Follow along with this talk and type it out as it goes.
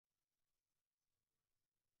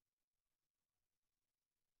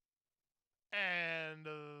And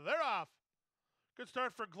they're off. Good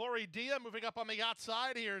start for Glory Dia, moving up on the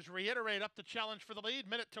outside. Here's Reiterate up to challenge for the lead.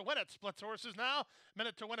 Minute to Win It. Splits horses now.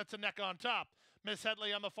 Minute to Win It's a neck on top. Miss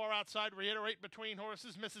Headley on the far outside. Reiterate between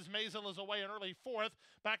horses. Mrs. Maisel is away in early fourth.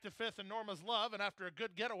 Back to fifth and Norma's Love. And after a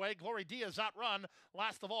good getaway, Glory Dia's outrun.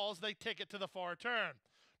 Last of all as they take it to the far turn.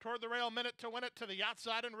 Toward the rail, Minute to Win It to the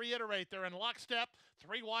outside and Reiterate. They're in lockstep.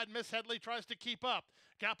 Three wide, Miss Headley tries to keep up.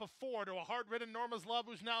 Gap of four to a hard-ridden Norma's Love,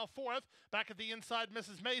 who's now fourth. Back at the inside,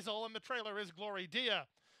 Mrs. Maisel, and the trailer is Glory Dia.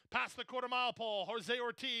 Past the quarter-mile pole, Jose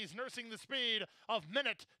Ortiz nursing the speed of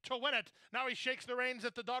Minute to Win It. Now he shakes the reins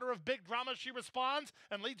at the daughter of Big Drama. She responds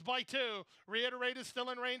and leads by two. Reiterate is still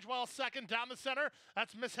in range while second down the center.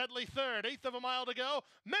 That's Miss Headley third. Eighth of a mile to go.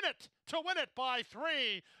 Minute to Win It by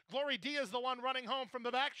three. Glory Dia is the one running home from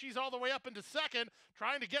the back. She's all the way up into second,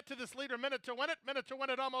 trying to get to this leader. Minute to Win It. Minute to Win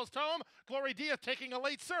It almost home. Glory Dia taking a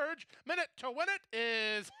late surge. Minute to Win It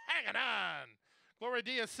is hanging on. Glory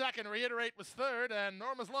Dia second, Reiterate was third, and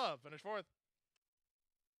Norma's Love finished fourth.